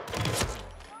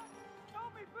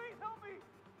 Help me, please, help me!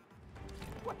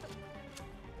 What the...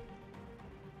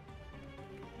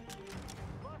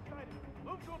 Lost sight.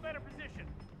 Move to a better position.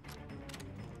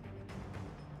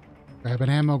 Grabbing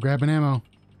ammo, grabbing ammo.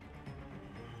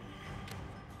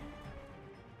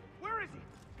 Where is he?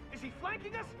 Is he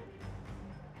flanking us?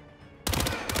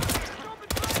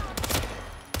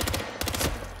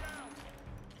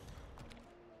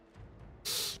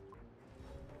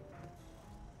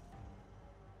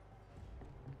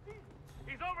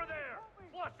 He's over there!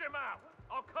 Flush him out!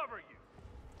 I'll cover you!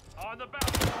 On the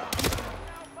back!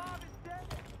 Now Bob is dead!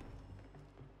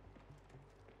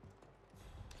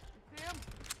 You see him?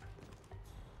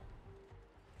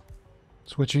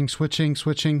 Switching, switching,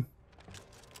 switching.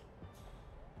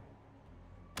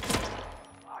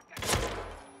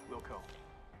 Wilco.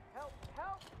 Help!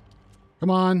 Help!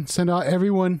 Come on, send out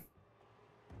everyone.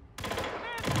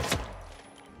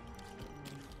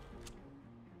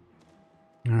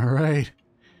 All right.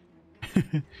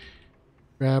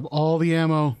 Grab all the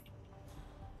ammo.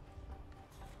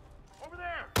 Over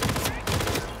there!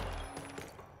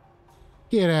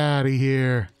 Get out of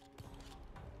here.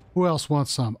 Who else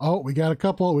wants some? Oh, we got a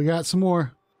couple. We got some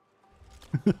more.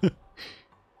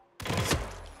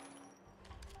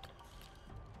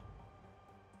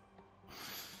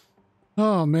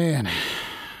 Oh, man.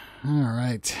 All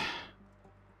right.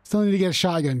 Still need to get a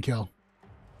shotgun kill.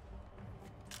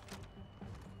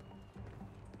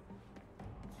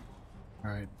 All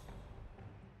right.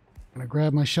 Gonna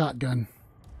grab my shotgun.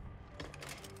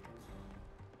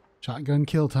 Shotgun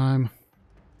kill time.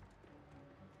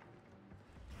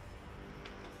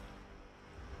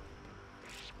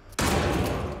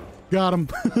 Got him.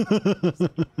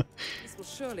 This will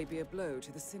surely be a blow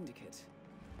to the Syndicate.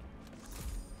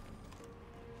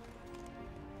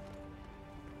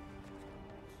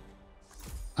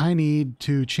 I need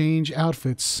to change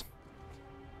outfits.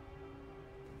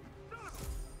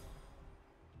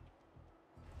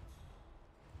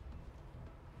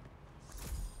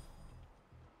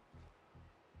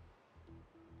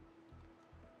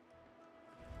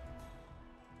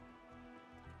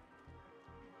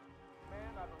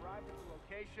 Command, I've arrived at the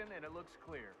location and it looks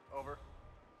clear. Over.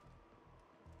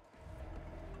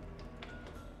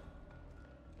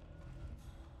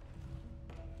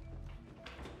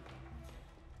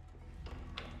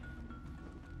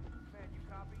 Man, you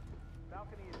copy?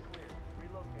 balcony is clear.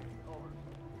 Relocate. Over.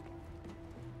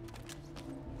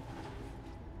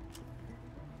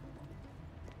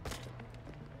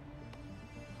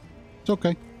 It's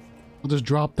okay. I'll just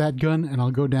drop that gun and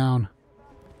I'll go down.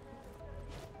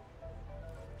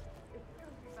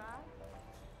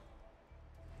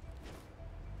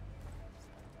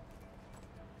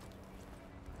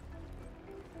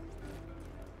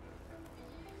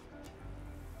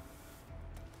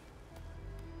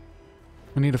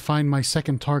 I need to find my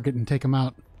second target and take him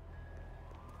out.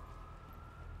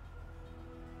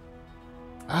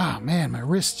 Ah, man, my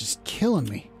wrist's just killing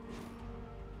me.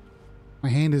 My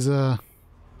hand is,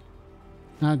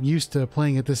 not used to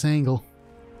playing at this angle.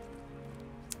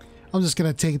 I'm just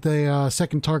gonna take the,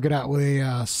 second target out with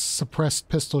a, suppressed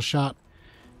pistol shot.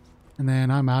 And then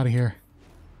I'm out of here.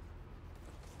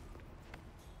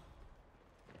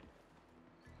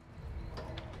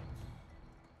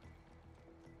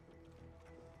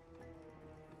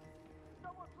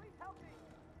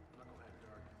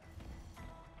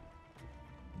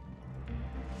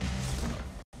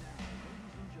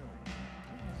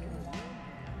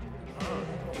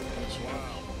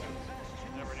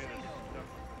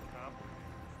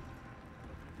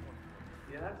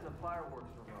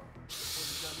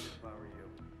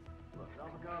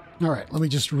 Alright, let me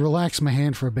just relax my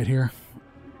hand for a bit here.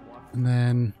 And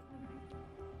then...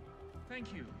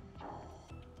 Thank you.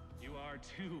 You are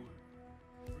too.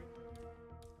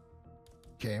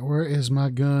 Okay, where is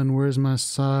my gun? Where's my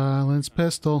silenced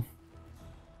pistol?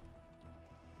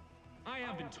 I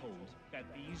have been told that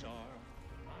these are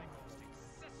my most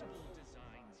accessible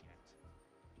designs yet.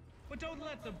 But don't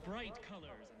let the bright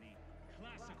colors and the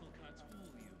classical cuts fool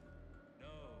you. No.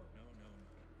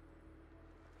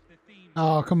 The theme.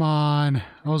 Oh, come on.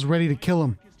 I was ready to kill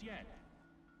him.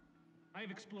 I've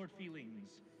explored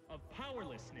feelings of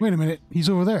powerlessness. Wait a minute. He's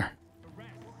over there.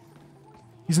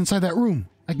 He's inside that room.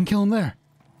 I can kill him there.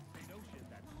 The notion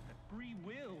that free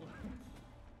will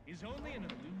is only an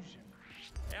illusion.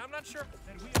 Hey, I'm not sure.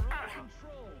 That we are under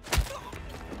control.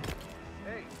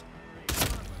 Hey.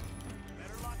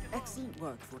 Excellent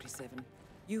work, 47.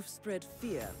 You've spread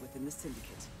fear within the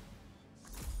Syndicate.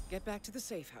 Get back to the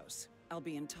safe house. I'll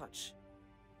be in touch.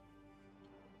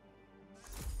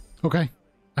 Okay.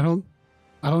 I don't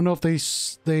know if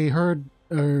they heard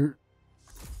or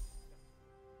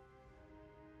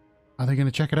are they going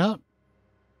to check it out?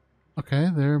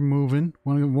 Okay, they're moving.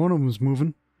 One of them was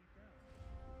moving.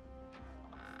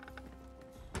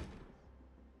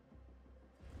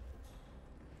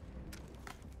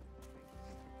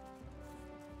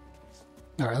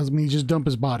 All right, let me just dump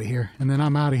his body here, and then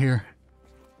I'm out of here.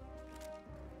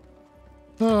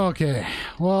 Okay,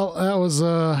 well, that was,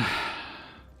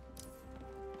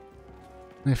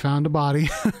 they found a body.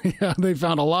 Yeah, they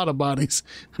found a lot of bodies.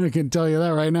 I can tell you that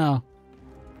right now.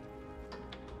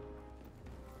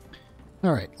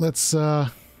 All right, let's, you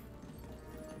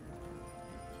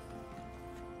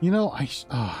know, I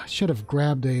should have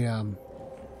grabbed a,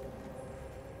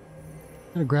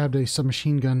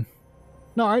 submachine gun.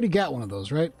 No, I already got one of those,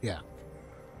 right? Yeah.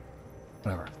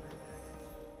 Whatever.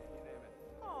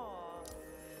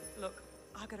 Look,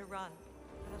 I gotta run.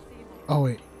 But I'll see you later. Oh,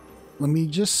 wait. Let me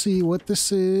just see what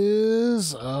this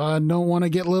is. I don't want to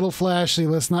get Little Flashy.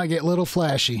 Let's not get Little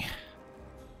Flashy.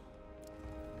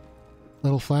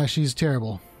 Little Flashy is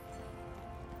terrible.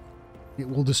 It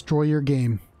will destroy your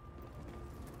game.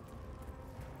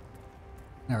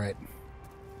 Alright.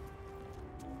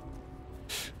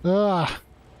 Ah!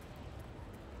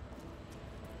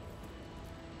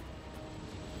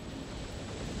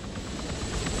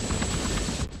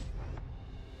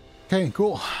 Okay,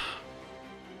 cool.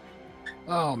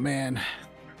 Oh, man.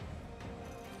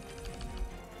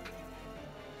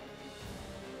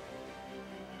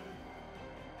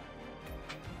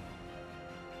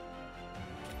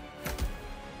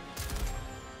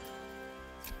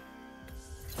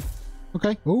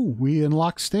 Okay. Oh, we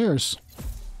unlocked stairs.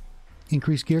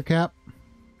 Increased gear cap.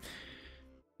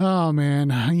 Oh,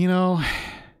 man. You know,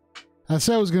 I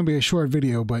said it was going to be a short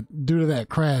video, but due to that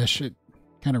crash, it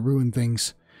kind of ruined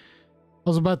things. I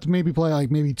was about to maybe play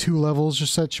like maybe 2 levels or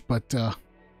such, but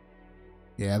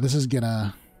yeah, this is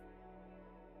gonna,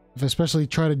 if I especially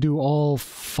try to do all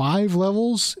 5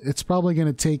 levels, it's probably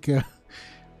gonna take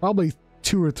probably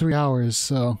 2 or 3 hours,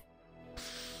 so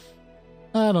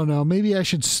I don't know, maybe I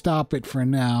should stop it for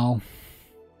now.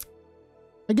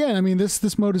 Again, I mean,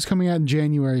 this mode is coming out in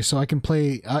January, so I can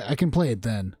play I can play it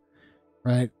then,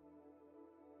 right?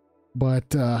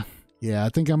 But yeah, I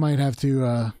think I might have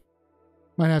to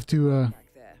Back there.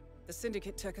 The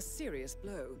Syndicate took a serious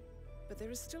blow, but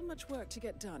there is still much work to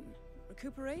get done.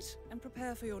 Recuperate and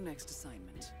prepare for your next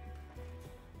assignment.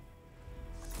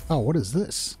 Oh, what is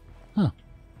this? Huh.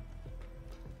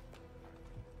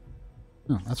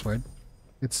 Oh, that's weird.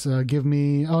 It's give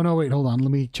me... Oh, no, wait, hold on.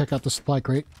 Let me check out the supply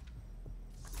crate.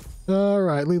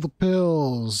 Alright, lethal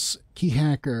pills, key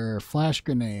hacker, flash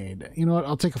grenade. You know what?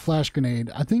 I'll take a flash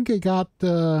grenade. I think I got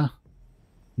the...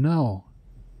 No.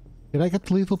 Did I get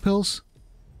the lethal pills?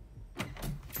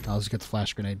 I'll just get the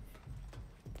flash grenade.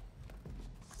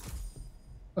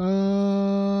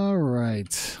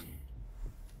 Alright.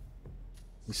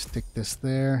 Stick this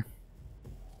there.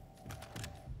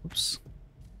 Oops.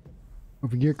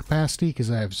 Over gear capacity, because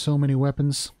I have so many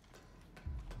weapons.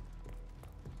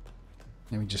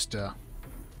 Let me just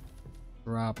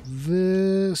drop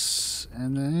this,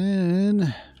 and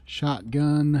then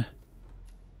shotgun.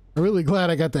 I'm really glad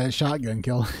I got that shotgun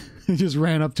kill. I just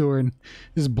ran up to her and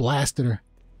just blasted her.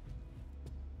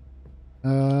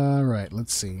 Alright,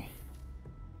 let's see.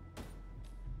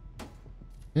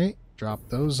 Okay, drop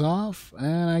those off,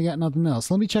 and I got nothing else.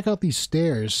 Let me check out these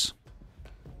stairs.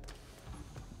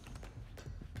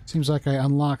 Seems like I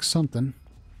unlocked something.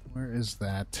 Where is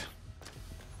that?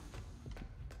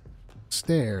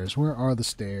 Stairs. Where are the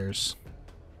stairs?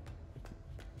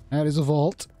 That is a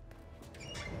vault.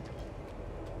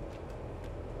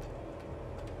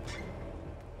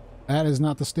 That is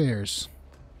not the stairs.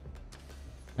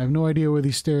 I have no idea where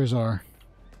these stairs are.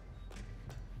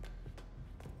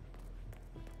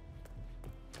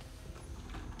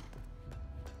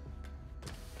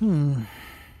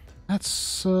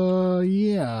 That's,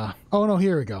 yeah. Oh, no,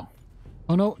 here we go.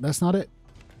 Oh, no, that's not it.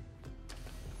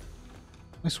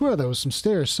 I swear there was some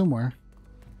stairs somewhere.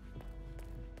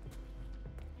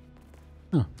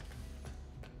 Huh.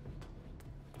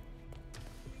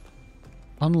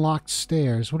 Unlocked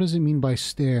stairs. What does it mean by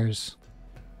stairs?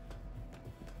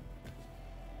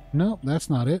 Nope, that's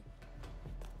not it.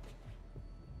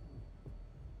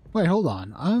 Wait, hold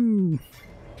on. I'm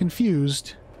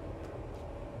confused.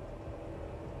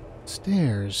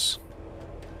 Stairs.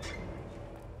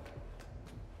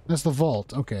 That's the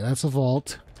vault. Okay, that's a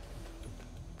vault.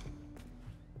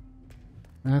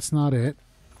 That's not it.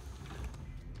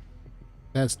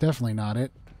 That's definitely not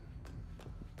it.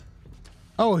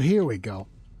 Oh, here we go.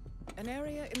 An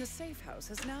area in the safe house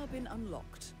has now been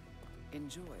unlocked.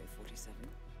 Enjoy, 47.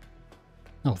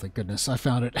 Oh, thank goodness. I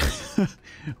found it.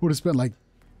 Would have spent like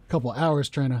a couple hours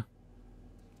trying to...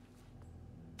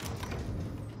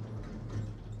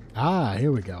 Ah,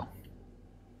 here we go.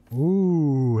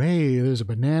 Ooh, hey, there's a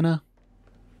banana.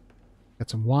 Got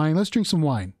some wine. Let's drink some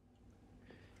wine.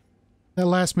 That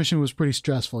last mission was pretty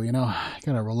stressful, you know. I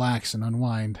gotta relax and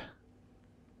unwind.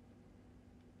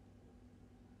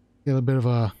 Get a bit of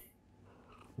a...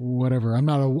 whatever. I'm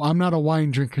not a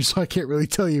wine drinker, so I can't really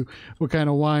tell you what kind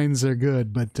of wines are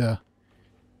good, but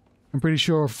I'm pretty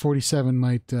sure 47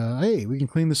 might... hey, we can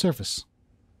clean the surface.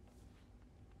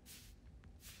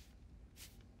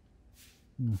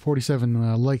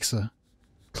 47 likes a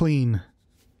clean.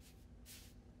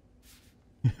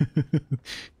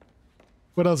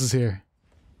 What else is here?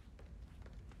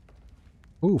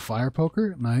 Ooh, fire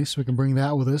poker. Nice. We can bring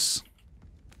that with us.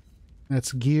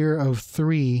 That's gear of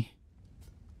 3.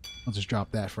 I'll just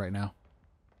drop that for right now.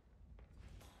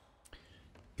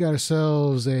 Got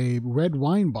ourselves a red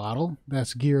wine bottle.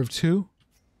 That's gear of 2.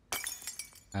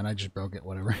 And I just broke it.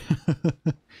 Whatever.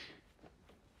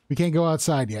 We can't go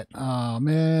outside yet. Oh,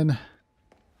 man.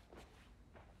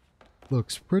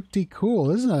 Looks pretty cool.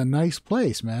 This is a nice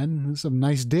place, man. There's some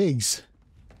nice digs.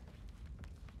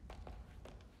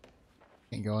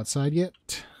 Can't go outside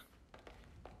yet.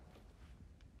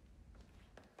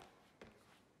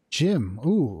 Gym.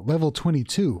 Ooh, level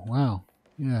 22. Wow.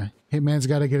 Yeah. Hitman's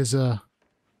got to get his, oh,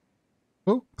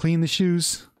 clean the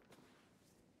shoes.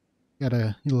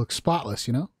 Gotta, you look spotless,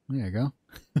 you know? There you go.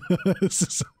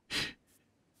 This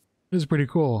is pretty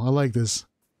cool. I like this.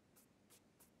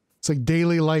 It's like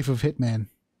daily life of Hitman.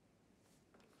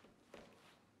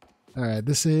 Alright,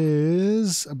 this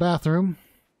is a bathroom.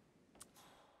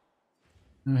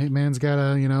 Hitman's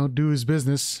gotta, you know, do his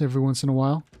business every once in a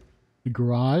while. The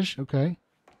garage, okay.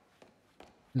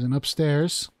 There's an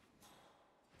upstairs.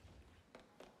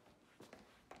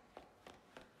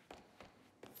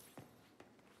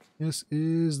 This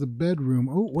is the bedroom.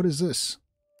 Oh, what is this?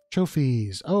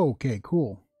 Trophies. Oh, okay,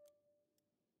 cool.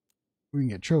 We can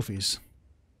get trophies.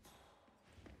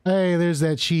 Hey, there's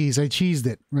that cheese. I cheesed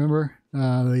it. Remember?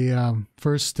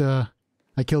 First, I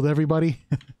killed everybody.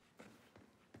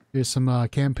 There's some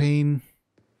campaign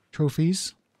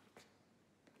trophies.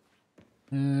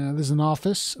 There's an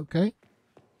office. Okay.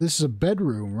 This is a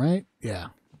bedroom, right? Yeah.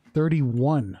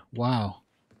 31. Wow.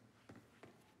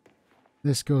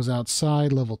 This goes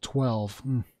outside, level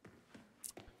 12.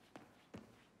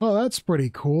 Well, that's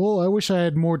pretty cool. I wish I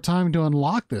had more time to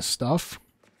unlock this stuff.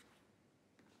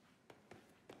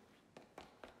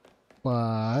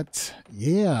 But,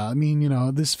 yeah, I mean, you know,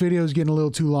 this video is getting a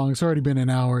little too long. It's already been an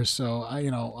hour, so,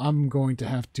 I'm going to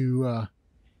have to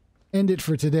end it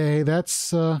for today.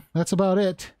 That's about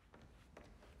it.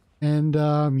 And,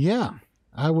 yeah,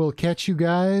 I will catch you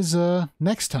guys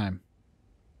next time.